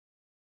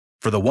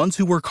For the ones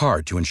who work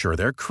hard to ensure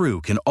their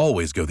crew can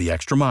always go the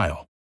extra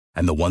mile,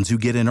 and the ones who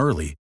get in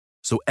early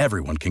so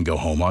everyone can go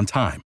home on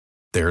time,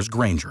 there's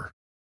Grainger,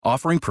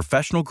 offering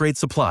professional-grade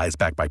supplies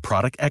backed by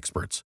product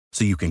experts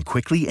so you can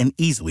quickly and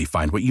easily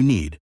find what you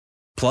need.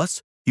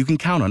 Plus, you can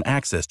count on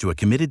access to a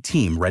committed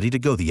team ready to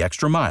go the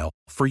extra mile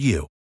for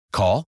you.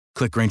 Call,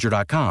 click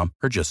Grainger.com,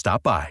 or just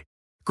stop by.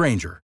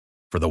 Grainger,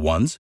 for the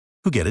ones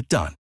who get it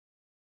done.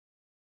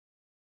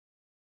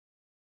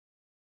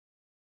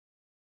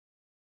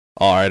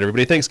 All right,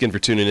 everybody, thanks again for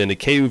tuning in to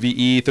KOVE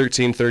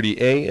 1330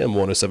 AM,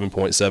 107.7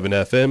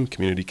 FM,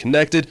 Community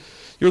Connected.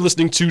 You're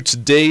listening to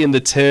Today in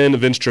the 10,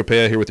 Vince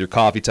Tropea here with your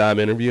coffee time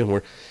interview, and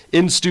we're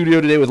in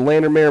studio today with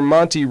Lander Mayor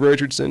Monte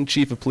Richardson,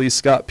 Chief of Police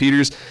Scott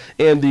Peters,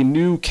 and the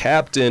new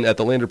captain at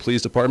the Lander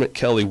Police Department,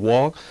 Kelly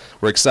Waugh.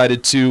 We're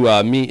excited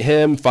to meet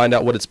him, find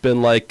out what it's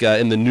been like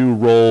in the new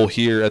role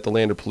here at the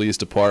Lander Police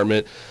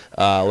Department.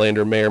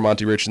 Lander Mayor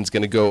Monte Richardson is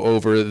going to go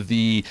over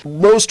the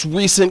most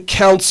recent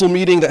council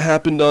meeting that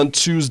happened on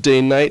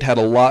Tuesday night. Had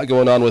a lot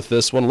going on with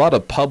this one, a lot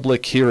of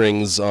public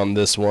hearings on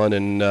this one,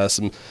 and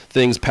some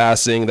things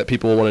passing that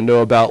people want to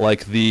know about,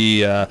 like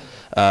the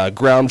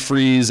ground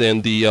freeze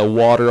and the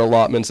water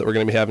allotments that we're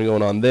going to be having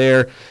going on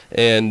there.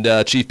 And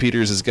Chief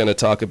Peters is going to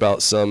talk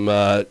about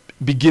some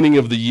beginning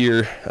of the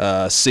year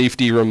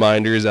safety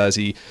reminders as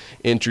he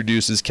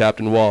introduces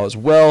Captain Waugh as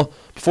well.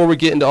 Before we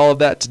get into all of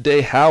that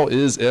today, how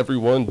is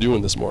everyone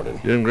doing this morning?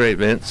 Doing great,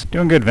 Vince.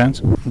 Doing good, Vince.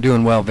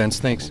 Doing well, Vince.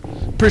 Thanks.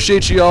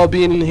 Appreciate you all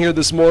being in here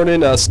this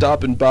morning,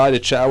 stopping by to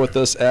chat with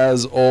us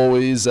as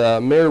always.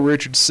 Mayor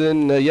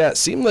Richardson, it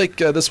seemed like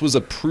this was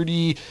a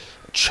pretty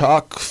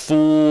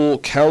chock-full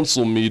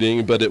council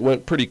meeting, but it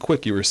went pretty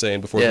quick, you were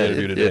saying, before the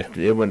interview today.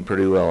 It went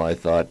pretty well. I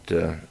thought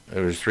there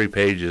was 3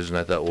 pages, and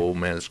I thought, oh,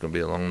 man, it's going to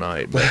be a long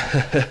night. But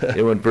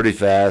it went pretty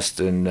fast,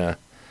 and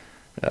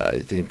I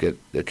think that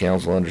the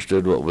council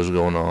understood what was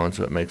going on,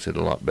 so it makes it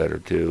a lot better,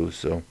 too.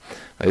 So,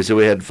 like I said,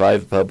 we had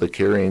 5 public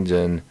hearings,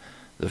 and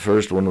the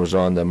first one was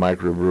on the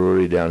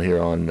microbrewery down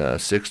here on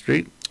 6th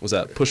Street. Was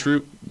that Push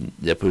Root?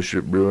 Yeah, Push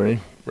Root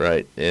Brewery,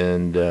 right.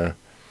 And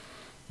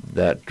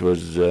that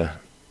was...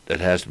 that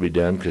has to be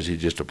done because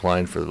he's just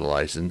applying for the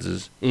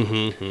licenses.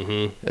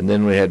 And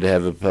then we had to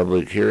have a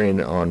public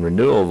hearing on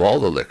renewal of all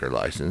the liquor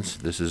license.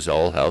 This is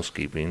all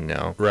housekeeping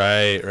now.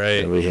 Right.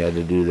 And we had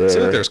to do there. I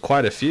think there's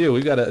quite a few.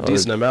 We've got a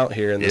decent amount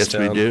here in this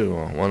town. Yes, we do.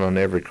 One on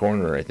every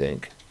corner, I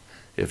think.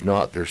 If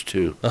not, there's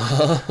 2.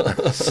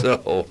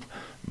 So,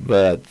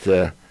 but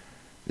that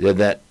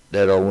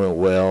all went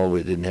well.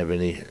 We didn't have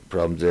any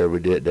problems there. We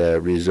did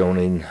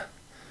rezoning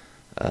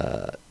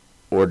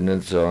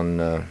ordinance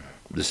on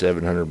the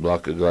 700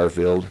 block of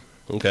Garfield.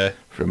 Okay.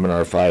 From an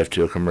R5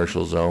 to a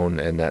commercial zone,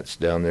 and that's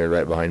down there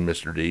right behind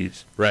Mr.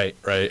 D's. Right.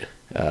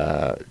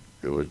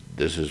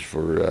 This is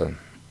for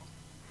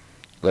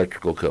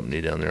electrical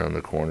company down there on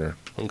the corner.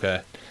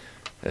 Okay.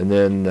 And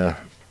then the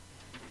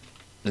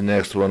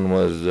next one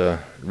was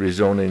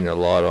rezoning a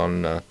lot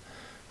on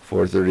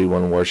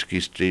 431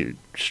 Warshke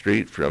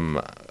Street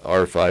from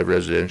R5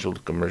 residential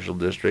to commercial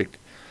district.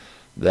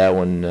 That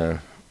one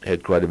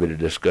had quite a bit of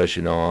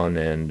discussion on,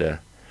 and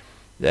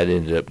that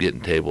ended up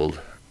getting tabled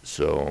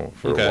for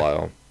a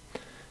while.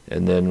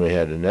 And then we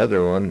had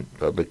another one,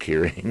 public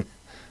hearing,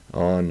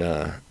 on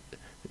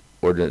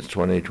Ordinance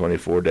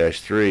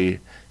 2024-3,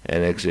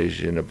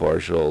 annexation of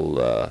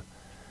partial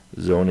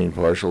zoning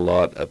partial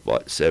lot up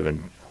at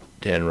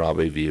 710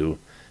 Robbie View,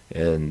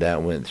 and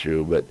that went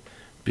through. But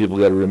people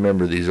got to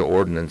remember these are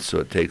ordinance, so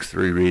it takes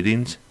 3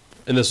 readings.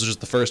 And this is just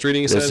the first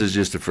reading, you said? This is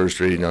just the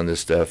first reading on this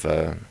stuff.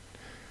 And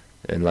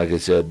like I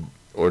said,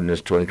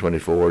 Ordinance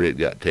 2024, it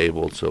got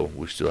tabled, so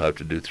we still have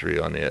to do 3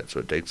 on it.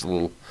 So it takes a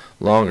little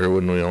longer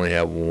when we only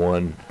have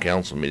 1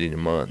 council meeting a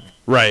month.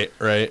 Right.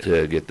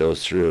 To get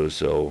those through.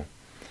 So,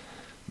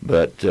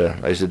 but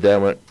I said they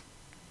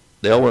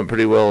all went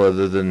pretty well,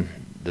 other than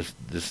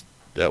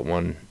that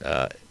one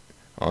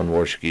on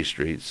Warshke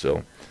Street.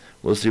 So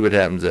we'll see what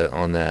happens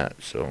on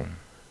that. So,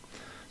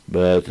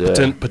 but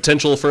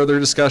potential further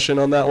discussion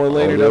on that one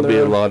later. There'll be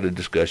a lot of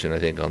discussion, I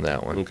think, on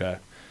that one. Okay.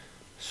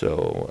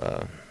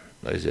 So.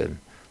 Like I said,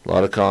 a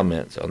lot of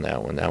comments on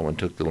that one. That one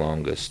took the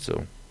longest.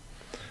 So,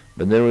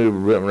 but then we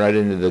went right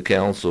into the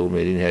council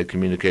meeting, had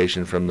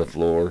communication from the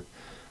floor.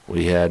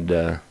 We had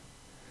the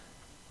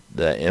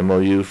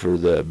MOU for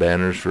the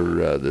banners for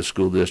the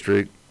school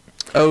district.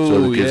 Oh,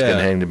 so the kids can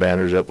hang the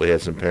banners up. We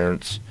had some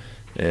parents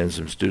and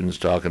some students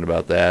talking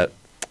about that,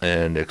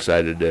 and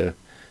excited to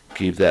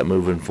keep that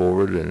moving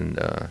forward.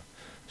 And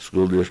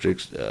school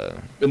districts.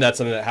 And that's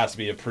something that has to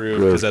be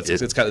approved because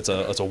it's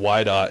a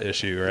YDOT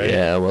issue, right?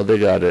 Yeah, well, they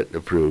got it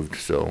approved,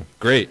 so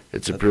great.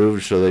 It's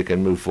approved so they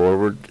can move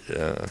forward,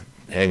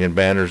 hanging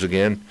banners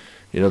again.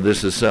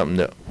 This is something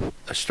that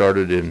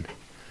started in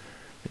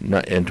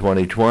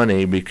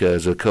 2020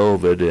 because of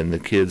COVID, and the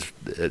kids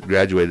that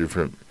graduated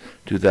from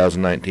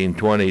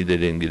 2019-20, they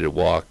didn't get a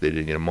walk, they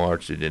didn't get a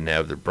march, they didn't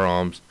have their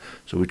proms,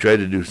 so we tried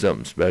to do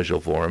something special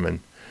for them,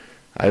 and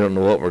I don't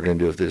know what we're going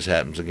to do if this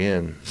happens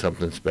again,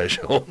 something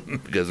special,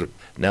 because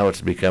now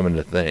it's becoming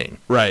a thing.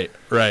 Right.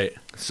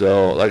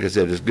 So, like I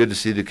said, it's good to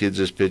see the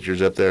kids'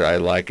 pictures up there. I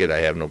like it. I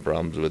have no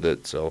problems with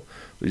it. So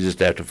we just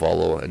have to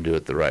follow and do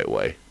it the right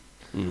way.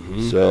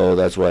 Mm-hmm. So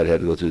that's why it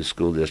had to go through the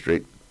school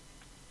district.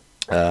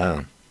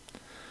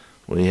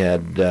 We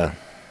had to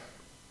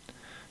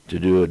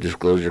do a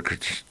disclosure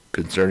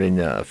concerning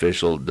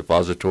official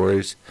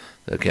depositories.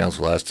 The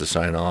council has to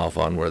sign off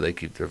on where they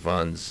keep their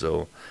funds.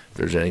 So if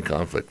there's any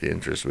conflict of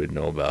interest, we'd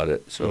know about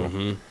it.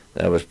 So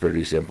that was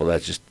pretty simple.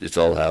 It's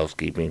all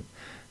housekeeping.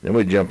 Then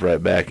we jump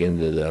right back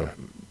into the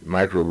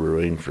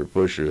microbrewing for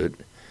Pushroot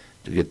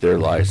to get their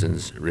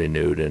license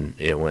renewed, and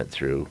it went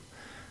through.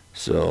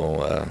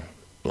 So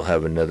we'll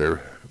have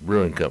another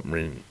brewing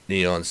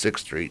company on 6th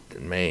Street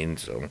in Maine.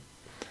 So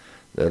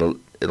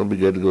it'll be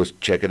good to go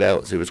check it out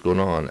and see what's going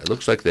on. It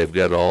looks like they've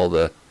got all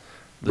the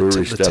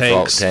brewery stuff,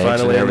 tanks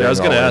finally. and I was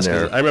going to ask.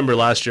 there. I remember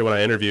last year when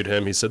I interviewed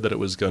him, he said that it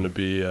was going to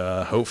be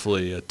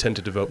hopefully a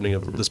tentative opening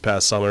of this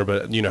past summer.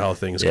 But you know how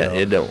things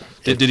go.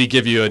 Did he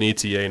give you an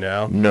ETA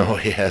now? No,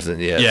 he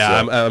hasn't yet.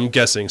 Yeah, so. I'm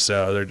guessing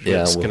so. They're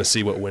just going to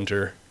see what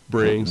winter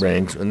brings,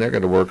 and they're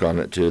going to work on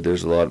it too.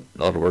 There's a lot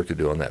of work to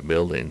do on that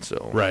building.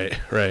 So right.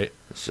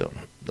 So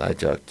I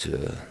talked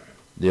to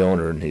the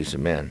owner, and he said,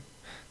 "Man,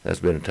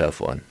 that's been a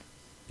tough one."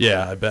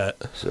 Yeah, I bet.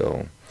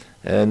 So.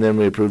 And then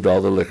we approved all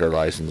the liquor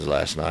license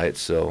last night.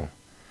 So,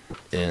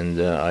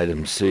 and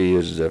item C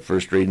is the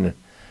first reading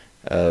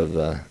of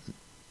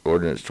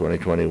ordinance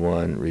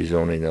 2021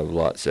 rezoning of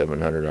lot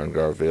 700 on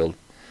Garfield.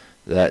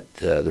 That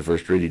the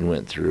first reading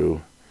went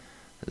through.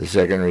 The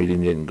second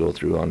reading didn't go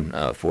through on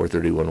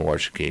 431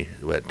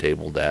 Washakie. We had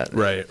tabled that.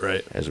 Right.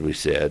 As we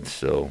said.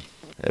 So,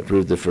 I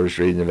approved the first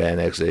reading of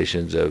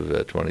annexations of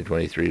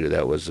 2023.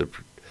 That was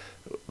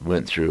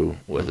went through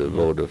with a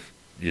vote of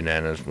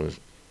unanimously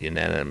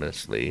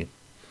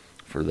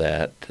for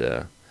that.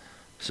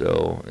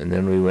 And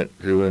then we went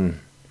through and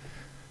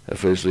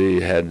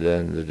officially had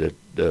the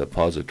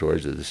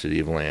depositories of the city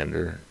of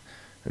Lander,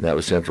 and that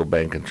was Central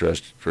Bank and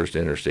Trust, First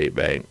Interstate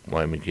Bank,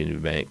 Wyoming Community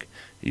Bank,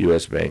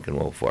 U.S. Bank, and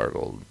Wells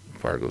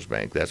Fargo's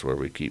Bank. That's where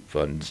we keep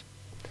funds.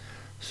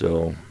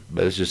 So,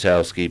 but it's just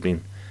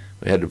housekeeping.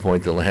 We had to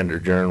appoint the Lander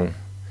Journal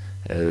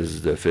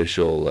as the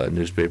official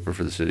newspaper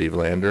for the city of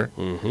Lander,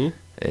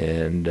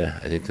 and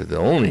I think they're the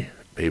only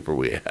paper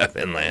we have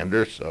in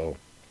Lander, so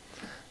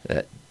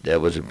that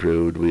was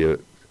approved. We're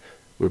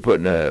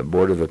putting a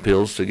board of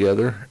appeals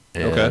together,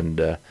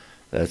 and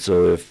that's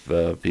so if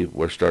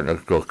we're starting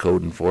to go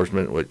code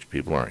enforcement, which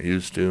people aren't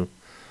used to,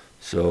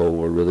 so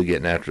we're really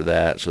getting after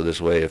that. So this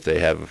way, if they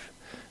have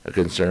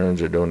concerns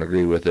or don't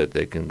agree with it,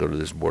 they can go to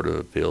this board of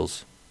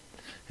appeals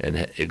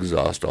and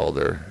exhaust all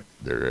their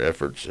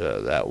efforts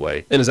that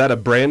way. And is that a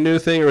brand new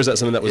thing, or is that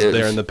something that was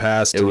there in the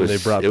past and they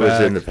brought back? It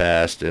was in the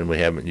past, and we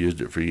haven't used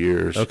it for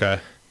years. Okay.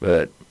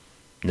 But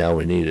now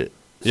we need it.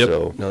 Yep.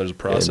 So, now there's a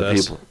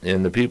process.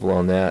 And the people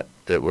on that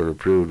were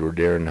approved were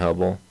Darren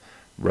Hubble,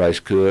 Bryce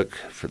Cook,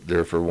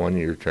 they're for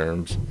 1-year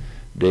terms,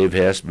 Dave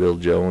Hess, Bill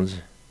Jones,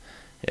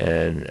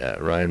 and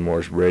Ryan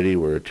Morris Brady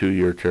were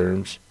 2-year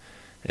terms.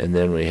 And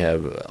then we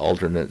have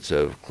alternates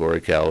of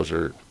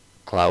Clory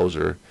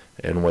Klauser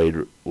and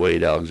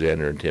Wade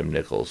Alexander and Tim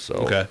Nichols.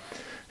 So,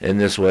 and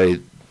this way,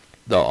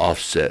 they'll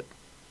offset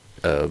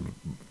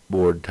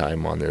board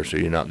time on there, so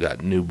you're not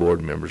got new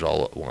board members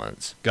all at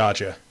once.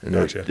 Gotcha. And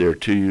they're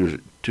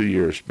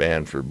 2-year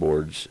span for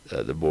boards,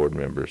 the board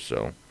members.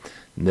 So,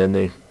 and then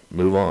they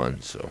move on.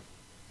 So,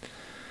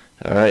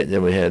 all right.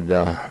 Then we had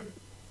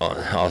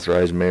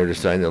authorized mayor to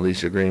sign the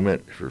lease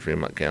agreement for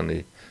Fremont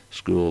County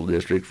School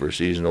District for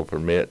seasonal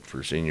permit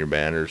for senior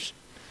banners.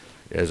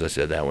 As I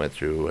said, that went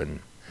through, and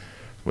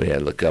we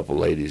had a couple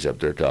ladies up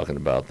there talking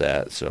about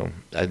that. So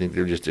I think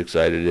they're just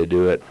excited to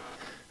do it.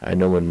 I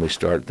know when we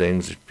start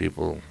things,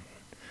 people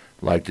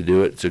like to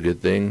do it. It's a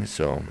good thing.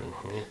 So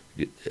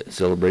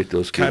celebrate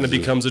those kids. Kind of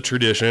becomes a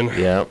tradition.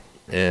 Yeah,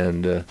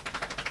 and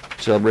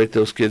celebrate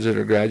those kids that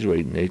are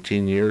graduating.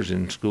 18 years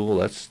in school,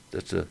 that's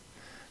a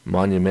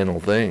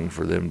monumental thing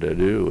for them to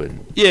do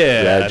and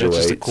graduate. It's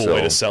just a cool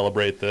way to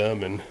celebrate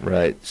them and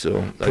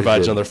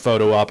provides another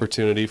photo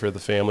opportunity for the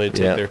family to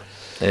take their.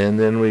 And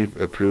then we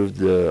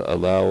approved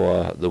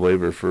allow the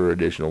waiver for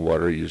additional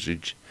water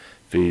usage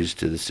fees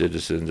to the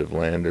citizens of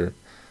Lander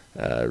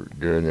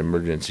during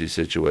emergency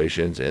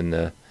situations, and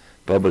the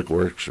Public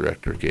Works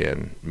Director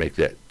can make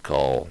that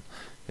call,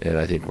 and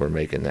I think we're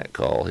making that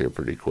call here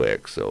pretty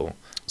quick. So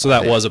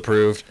that was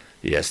approved?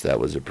 Yes, that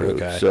was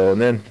approved. Okay. So, and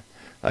then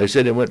I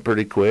said it went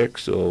pretty quick,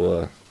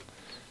 so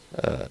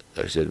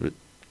I said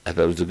I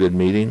thought it was a good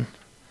meeting,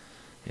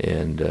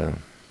 and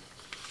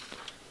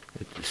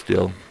it's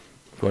still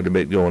quite a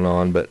bit going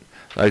on, but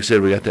like I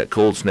said, we got that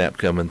cold snap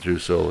coming through,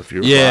 so if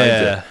your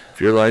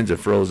lines have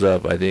froze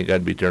up, I think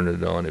I'd be turning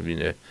it on if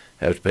you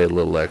have to pay a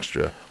little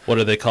extra. What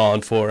are they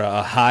calling for?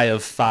 A high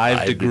of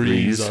 5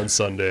 degrees on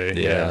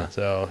Sunday. Yeah.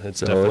 So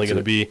it's definitely going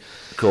to be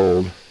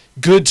cold.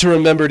 Good to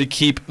remember to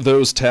keep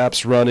those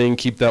taps running,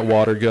 keep that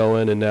water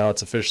going, and now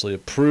it's officially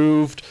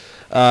approved.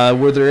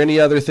 Were there any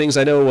other things?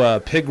 I know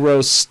pig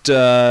roast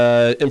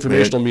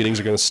informational meetings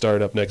are going to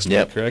start up next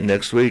week, correct?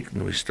 Next week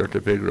we start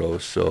the pig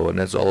roast. And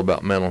that's all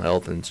about mental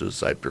health and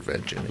suicide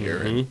prevention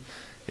here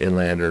in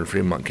Lander and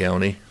Fremont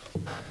County.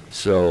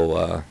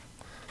 So,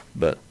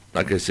 but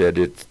like I said,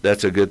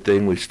 that's a good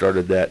thing. We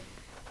started that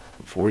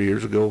 4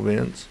 years ago,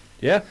 Vince.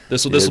 Yeah,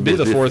 this will be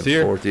the fourth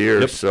year. Fourth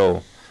year. Yep.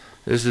 So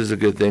this is a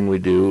good thing we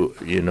do,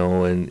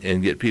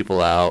 and get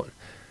people out.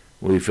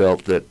 We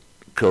felt that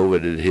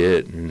COVID had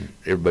hit and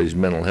everybody's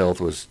mental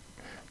health was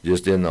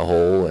just in the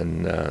hole,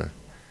 and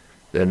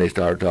then they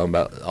started talking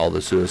about all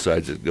the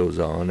suicides that goes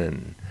on,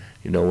 and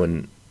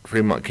when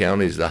Fremont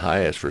County is the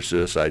highest for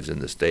suicides in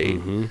the state,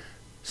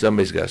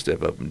 somebody's got to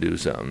step up and do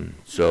something.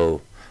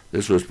 So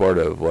this was part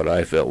of what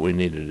I felt we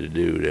needed to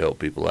do to help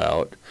people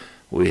out.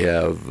 We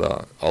have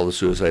all the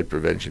suicide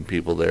prevention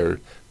people there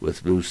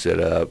with booths set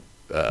up,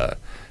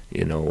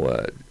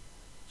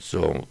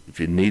 so if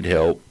you need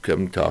help,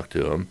 come talk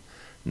to them.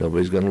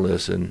 Nobody's going to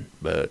listen,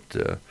 but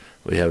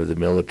we have the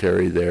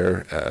military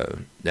there.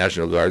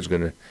 National Guard's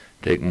going to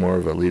take more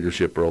of a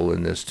leadership role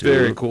in this too.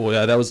 Very cool.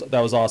 Yeah, that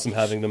was awesome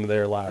having them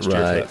there last year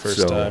for that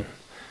first time.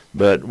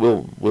 But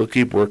we'll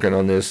keep working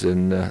on this,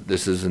 and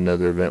this is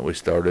another event we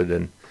started,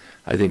 and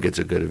I think it's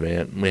a good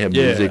event. We have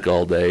music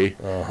all day,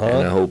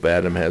 and I hope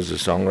Adam has a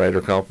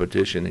songwriter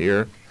competition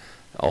here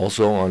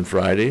also on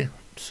Friday.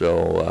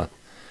 So,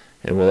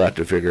 and we'll have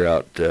to figure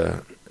out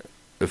a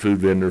food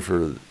vendor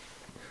for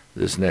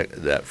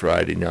that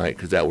Friday night,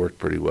 because that worked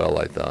pretty well,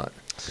 I thought.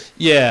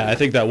 Yeah, I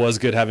think that was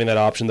good, having that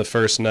option the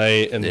first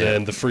night and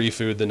then the free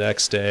food the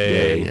next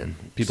day. And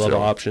people have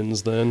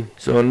options then.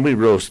 So, and we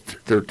roast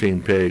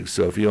 13 pigs,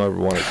 so if you ever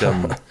want to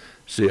come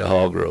see a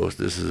hog roast,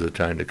 this is the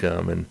time to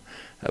come. And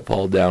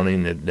Paul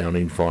Downing at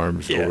Downing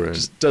Farms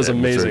just does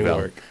amazing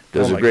work.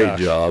 Does a great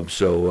job.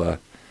 So,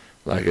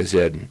 like I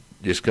said,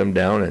 just come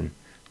down and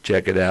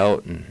check it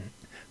out.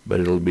 But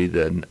it'll be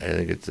I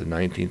think it's the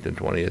 19th and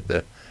 20th,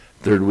 the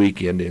third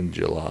weekend in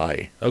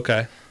July.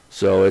 Okay.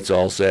 So it's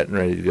all set and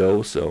ready to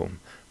go. So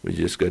we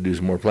just got to do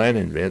some more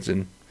planning, Vince,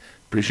 and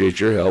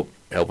appreciate your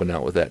helping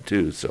out with that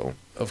too. So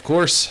of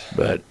course.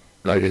 But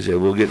like I said,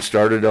 we'll get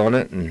started on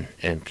it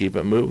and keep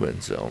it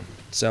moving. So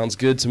sounds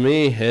good to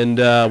me, and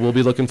we'll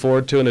be looking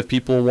forward to it. And if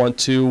people want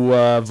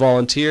to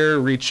volunteer,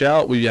 reach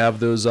out. We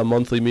have those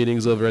monthly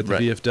meetings over at the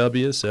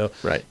VFW, so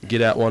get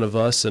at one of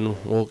us,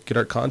 and we'll get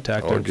our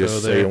contact info there. Or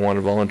just say you want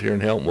to volunteer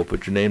and help, and we'll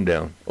put your name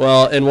down.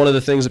 Well, and one of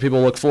the things that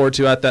people look forward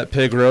to at that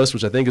pig roast,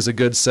 which I think is a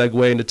good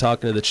segue into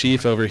talking to the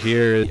chief over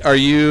here, are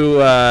you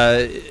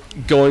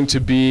going to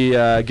be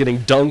getting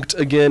dunked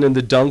again in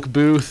the dunk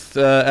booth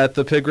at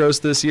the pig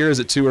roast this year? Is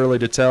it too early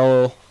to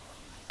tell?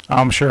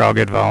 I'm sure I'll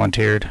get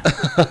volunteered.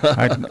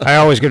 I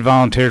always get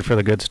volunteered for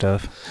the good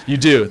stuff. You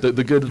do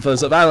the good fun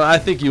stuff. I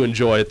think you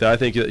enjoy it, though. I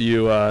think that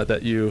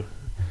you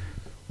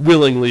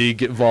willingly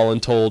get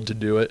voluntold to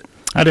do it.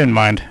 I didn't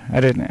mind. I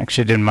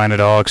didn't mind at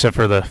all, except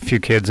for the few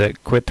kids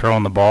that quit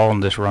throwing the ball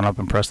and just run up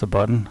and press the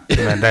button.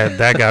 And then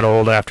that got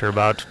old after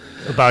about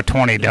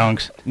 20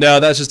 dunks. No,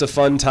 that's just a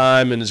fun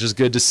time, and it's just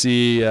good to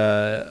see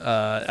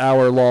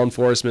our law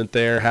enforcement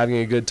there having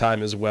a good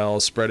time as well,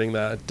 spreading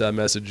that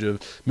message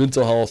of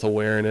mental health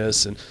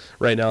awareness. And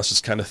right now it's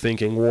just kind of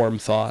thinking warm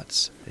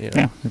thoughts.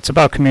 Yeah, it's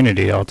about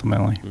community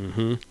ultimately.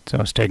 So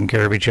it's taking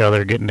care of each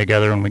other, getting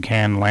together when we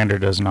can. Lander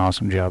does an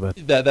awesome job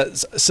at that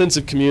sense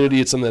of community.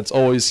 It's something that's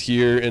always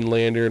here in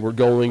Lander, and we're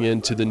going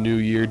into the new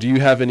year. Do you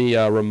have any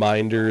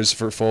reminders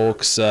for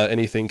folks?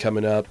 Anything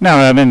coming up? No,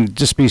 I mean,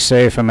 just be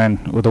safe. I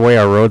mean, with the way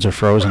our roads are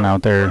frozen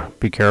out there,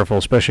 be careful,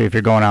 especially if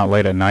you're going out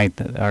late at night.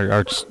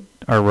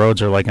 Our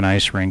roads are like an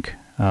ice rink.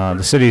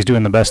 The city's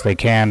doing the best they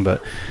can,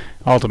 but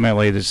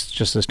ultimately it's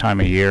just this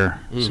time of year.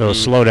 So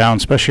slow down,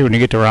 especially when you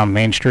get to around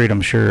Main Street.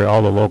 I'm sure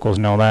all the locals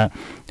know that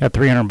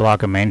 300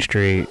 block of Main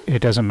Street,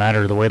 it doesn't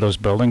matter the way those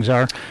buildings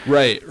are.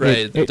 Right.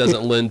 It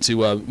doesn't lend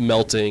to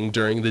melting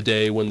during the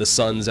day when the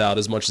sun's out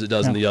as much as it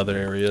does in the other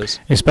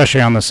areas.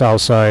 Especially on the south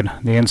side.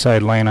 The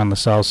inside lane on the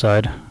south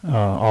side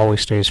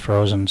always stays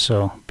frozen.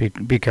 So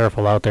be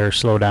careful out there.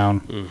 Slow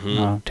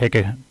down.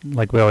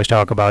 Like we always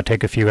talk about,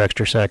 take a few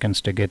extra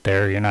seconds to get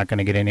there. You're not going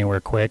to get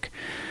anywhere quick.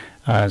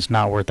 It's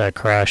not worth that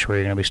crash where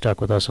you're going to be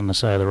stuck with us on the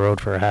side of the road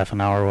for a half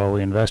an hour while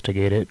we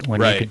investigate it. When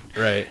you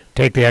could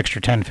take the extra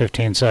 10,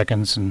 15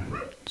 seconds and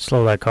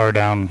slow that car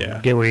down,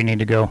 get where you need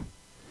to go.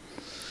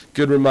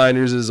 Good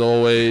reminders as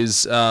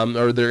always.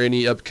 Are there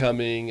any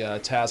upcoming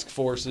task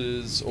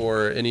forces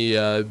or any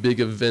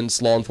big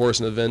events, law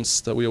enforcement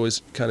events that we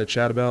always kind of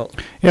chat about?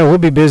 Yeah, we'll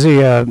be busy.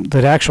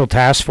 The actual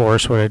task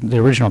force, the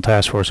original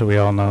task force that we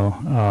all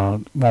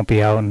know, won't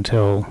be out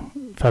until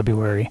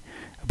February.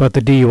 But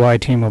the DUI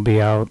team will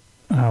be out.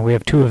 We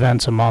have 2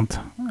 events a month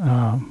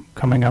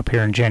coming up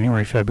here in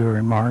January,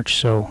 February, March.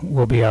 So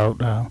we'll be out.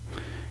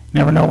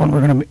 Never know when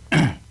we're going to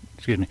be.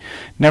 Excuse me.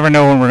 Never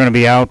know when we're going to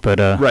be out, but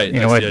you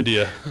know what? The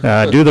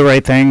idea. Do the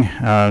right thing.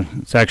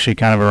 It's actually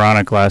kind of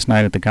ironic. Last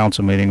night at the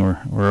council meeting,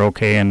 we're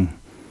okaying,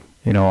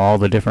 all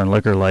the different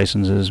liquor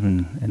licenses,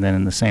 and then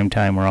in the same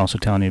time, we're also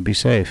telling you to be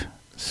safe.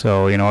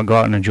 So go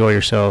out and enjoy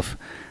yourself,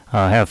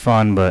 have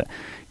fun, but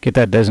get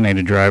that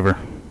designated driver,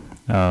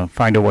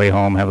 find a way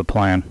home, have a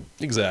plan.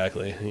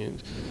 Exactly.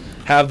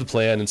 Have the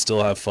plan and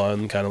still have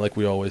fun, kind of like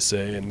we always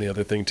say. And the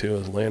other thing, too,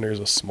 is Lander is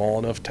a small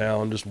enough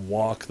town. Just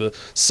walk. The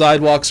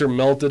sidewalks are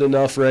melted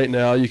enough right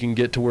now. You can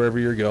get to wherever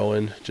you're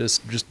going.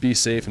 Just be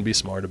safe and be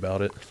smart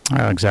about it.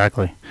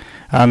 Exactly.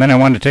 And then I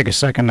wanted to take a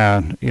second,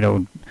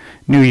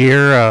 new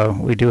year,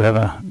 we do have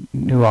a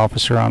new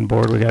officer on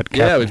board. We got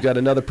we've got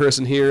another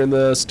person here in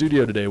the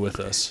studio today with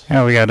us.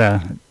 Yeah, we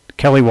got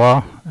Kelly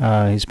Waugh.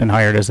 He's been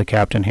hired as the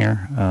captain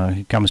here.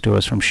 He comes to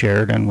us from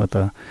Sheridan with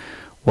a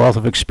wealth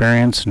of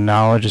experience and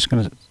knowledge. It's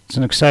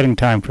an exciting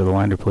time for the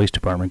Lander Police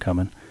Department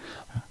coming.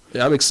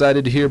 Yeah, I'm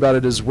excited to hear about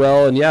it as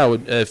well. And yeah,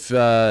 if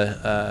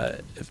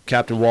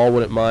Captain Waugh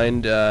wouldn't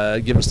mind,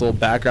 give us a little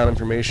background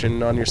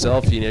information on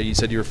yourself. You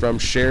said you were from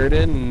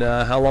Sheridan.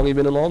 How long have you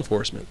been in law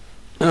enforcement?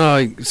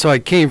 So I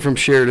came from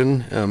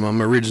Sheridan.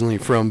 I'm originally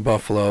from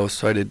Buffalo,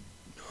 so I did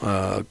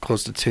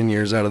close to 10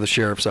 years out of the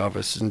sheriff's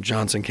office in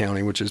Johnson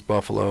County, which is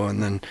Buffalo,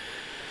 and then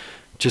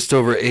just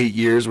over 8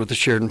 years with the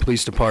Sheridan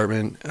Police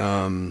Department.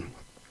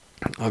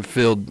 I've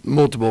filled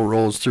multiple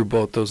roles through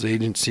both those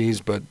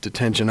agencies, but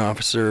detention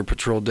officer,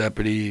 patrol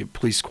deputy,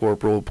 police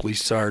corporal,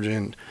 police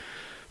sergeant,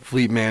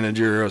 fleet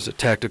manager. I was a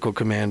tactical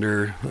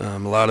commander, a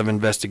lot of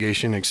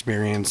investigation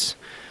experience.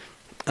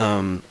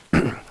 I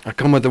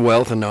come with a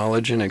wealth of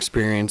knowledge and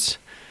experience.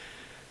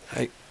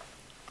 I'm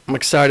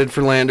excited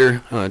for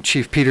Lander.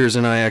 Chief Peters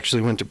and I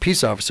actually went to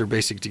Peace Officer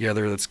Basic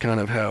together. That's kind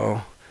of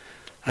how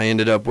I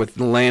ended up with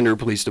the Lander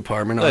Police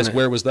Department. Nice.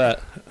 Where was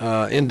that?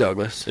 In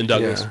Douglas. In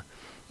Douglas.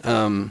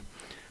 Yeah.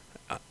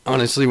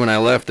 Honestly, when I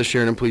left the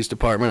Sheridan Police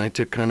Department, I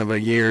took kind of a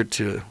year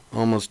to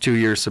almost 2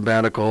 year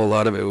sabbatical. A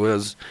lot of it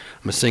was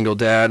I'm a single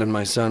dad, and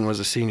my son was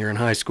a senior in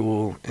high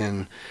school,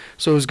 and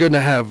so it was good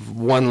to have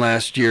one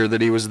last year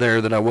that he was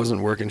there, that I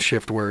wasn't working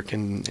shift work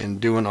and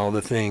doing all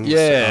the things.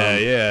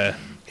 Yeah.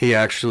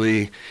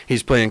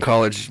 He's playing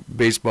college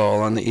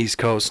baseball on the East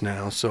Coast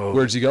now. So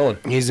where's he going?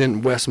 He's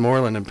in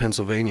Westmoreland in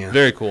Pennsylvania.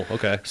 Very cool.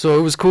 Okay. So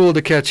it was cool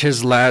to catch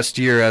his last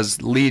year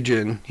as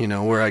Legion,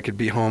 where I could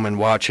be home and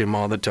watch him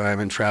all the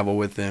time and travel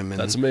with him. And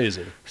that's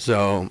amazing.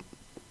 So,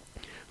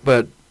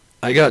 but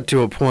I got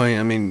to a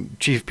point,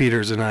 Chief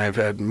Peters and I have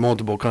had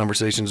multiple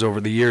conversations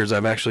over the years.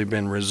 I've actually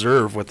been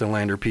reserve with the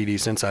Lander PD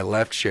since I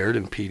left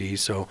Sheridan PD.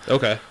 So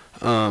okay.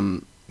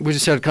 We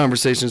just had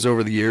conversations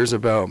over the years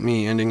about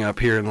me ending up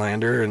here in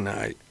Lander, and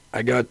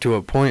I got to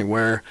a point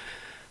where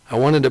I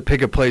wanted to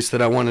pick a place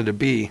that I wanted to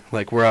be,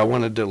 like where I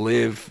wanted to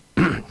live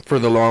for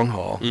the long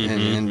haul,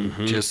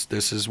 just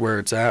this is where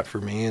it's at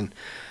for me. And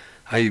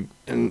I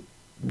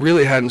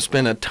really hadn't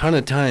spent a ton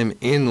of time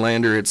in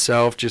Lander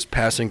itself, just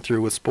passing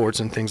through with sports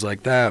and things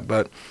like that,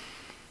 but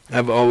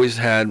I've always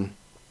had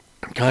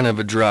kind of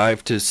a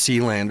drive to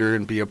see Lander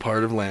and be a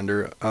part of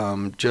Lander.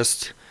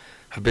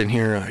 I've been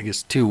here, I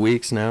guess, 2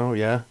 weeks now,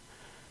 yeah.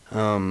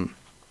 I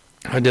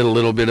did a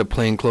little bit of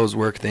plainclothes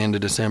work at the end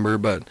of December,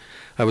 but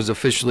I was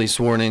officially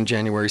sworn in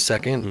January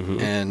 2nd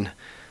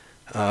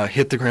and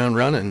hit the ground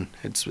running.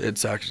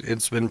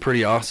 It's been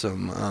pretty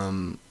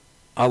awesome.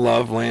 I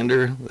love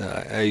Lander.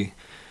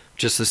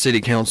 Just the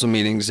city council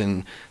meetings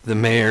and the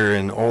mayor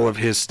and all of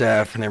his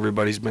staff and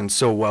everybody's been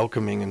so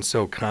welcoming and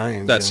so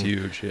kind. That's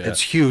huge, yeah.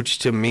 It's huge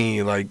to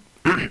me, like,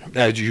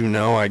 as you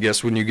know, I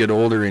guess when you get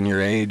older in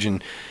your age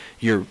and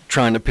you're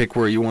trying to pick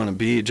where you want to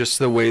be, just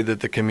the way that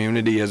the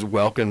community has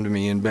welcomed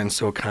me and been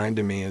so kind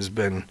to me has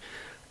been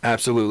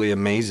absolutely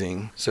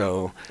amazing.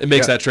 So it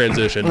makes that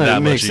transition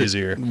that much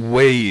easier.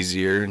 Way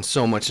easier and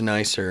so much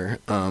nicer.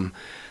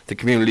 The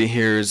community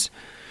here is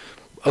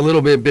a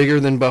little bit bigger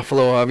than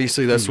Buffalo,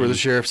 obviously. That's where the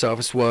sheriff's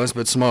office was,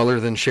 but smaller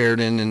than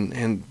Sheridan,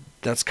 and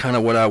that's kind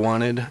of what I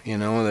wanted,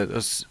 that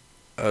was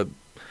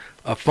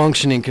a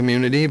functioning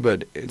community,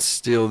 but it's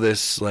still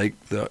this, like,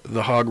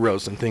 the hog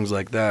roast and things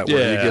like that,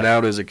 where you get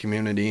out as a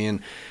community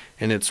and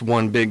it's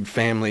one big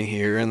family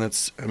here, and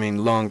that's,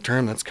 long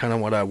term, that's kind of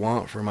what I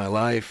want for my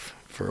life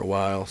for a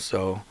while.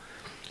 So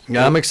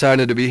yeah, I'm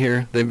excited to be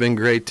here. They've been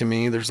great to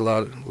me. There's a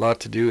lot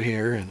to do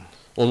here, and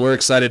well, we're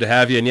excited to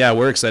have you, and yeah,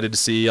 we're excited to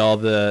see all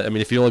the,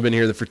 if you've only been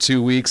here for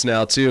 2 weeks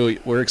now, too,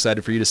 we're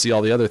excited for you to see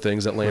all the other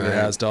things that Lander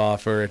has to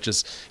offer. It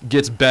just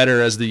gets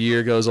better as the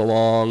year goes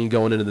along,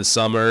 going into the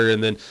summer,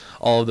 and then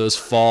all of those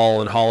fall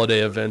and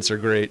holiday events are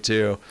great,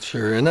 too.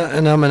 Sure, and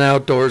I'm an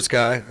outdoors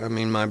guy.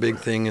 My big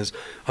thing is,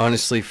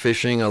 honestly,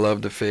 fishing. I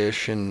love to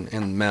fish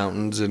and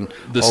mountains, and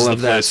all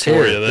of that's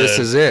here. This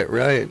is it,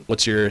 right?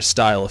 What's your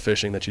style of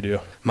fishing that you do?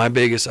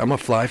 I'm a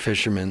fly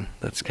fisherman.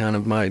 That's kind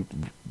of my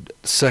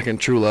second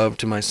true love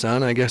to my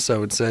son, I guess I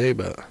would say,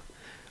 but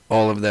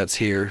all of that's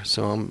here,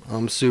 so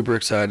I'm super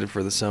excited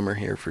for the summer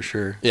here for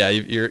sure. Yeah,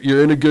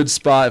 you're in a good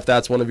spot if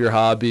that's one of your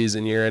hobbies,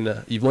 and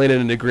you've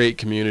landed in a great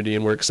community,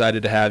 and we're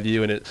excited to have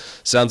you. And it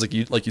sounds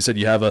like you said,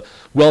 you have a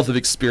wealth of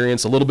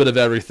experience, a little bit of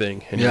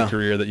everything in your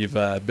career that you've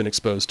been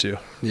exposed to.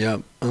 Yeah,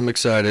 I'm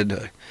excited.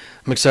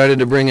 I'm excited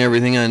to bring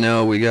everything I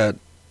know. We got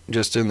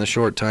just in the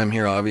short time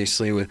here,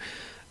 obviously, with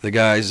the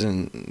guys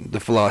and the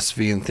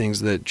philosophy and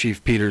things that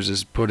Chief Peters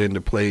has put into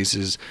place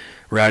is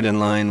right in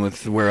line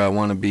with where I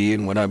want to be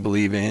and what I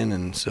believe in,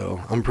 and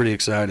so I'm pretty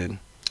excited.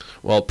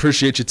 Well,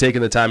 appreciate you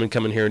taking the time and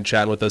coming here and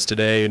chatting with us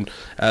today. And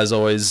as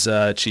always,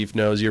 Chief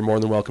knows you're more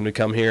than welcome to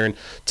come here and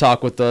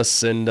talk with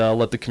us and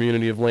let the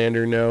community of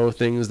Lander know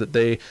things that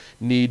they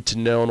need to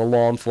know on a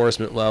law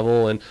enforcement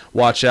level. And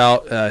watch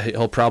out,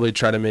 he'll probably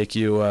try to make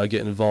you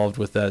get involved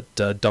with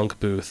that dunk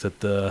booth at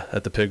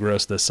the pig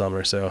roast this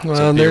summer. So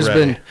there's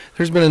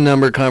been a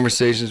number of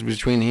conversations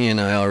between he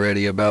and I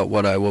already about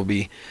what I will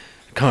be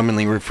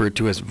commonly referred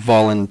to as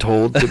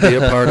voluntold to be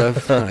a part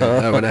of.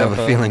 I would have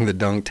a feeling the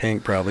dunk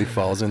tank probably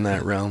falls in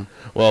that realm.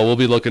 Well, we'll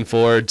be looking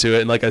forward to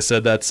it. And like I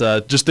said, that's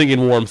just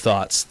thinking warm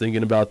thoughts,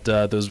 thinking about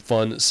those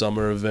fun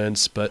summer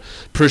events. But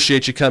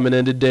appreciate you coming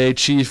in today.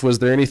 Chief, was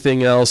there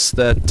anything else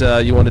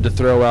that you wanted to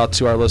throw out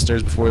to our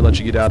listeners before we let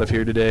you get out of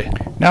here today?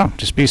 No,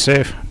 just be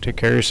safe. Take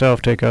care of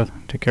yourself. Take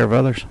care of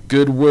others.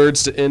 Good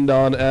words to end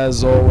on,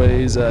 as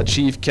always.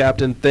 Chief,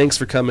 Captain, thanks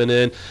for coming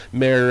in.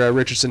 Mayor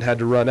Richardson had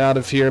to run out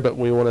of here, but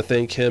we want to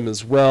thank him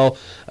as well.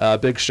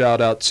 Big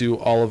shout out to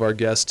all of our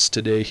guests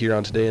today here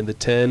on Today in the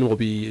 10. We'll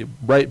be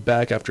right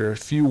back after a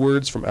few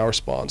words from our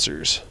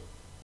sponsors.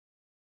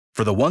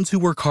 For the ones who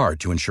work hard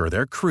to ensure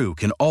their crew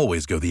can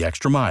always go the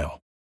extra mile,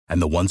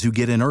 and the ones who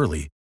get in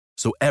early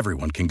so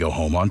everyone can go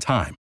home on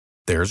time,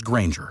 there's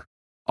Grainger,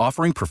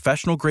 offering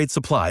professional-grade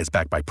supplies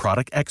backed by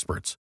product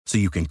experts so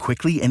you can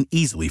quickly and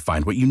easily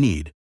find what you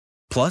need.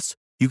 Plus,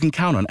 you can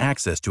count on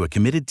access to a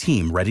committed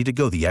team ready to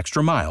go the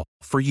extra mile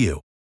for you.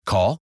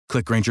 Call,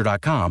 click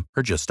Grainger.com,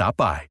 or just stop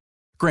by.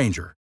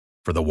 Grainger,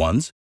 for the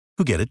ones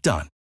who get it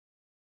done.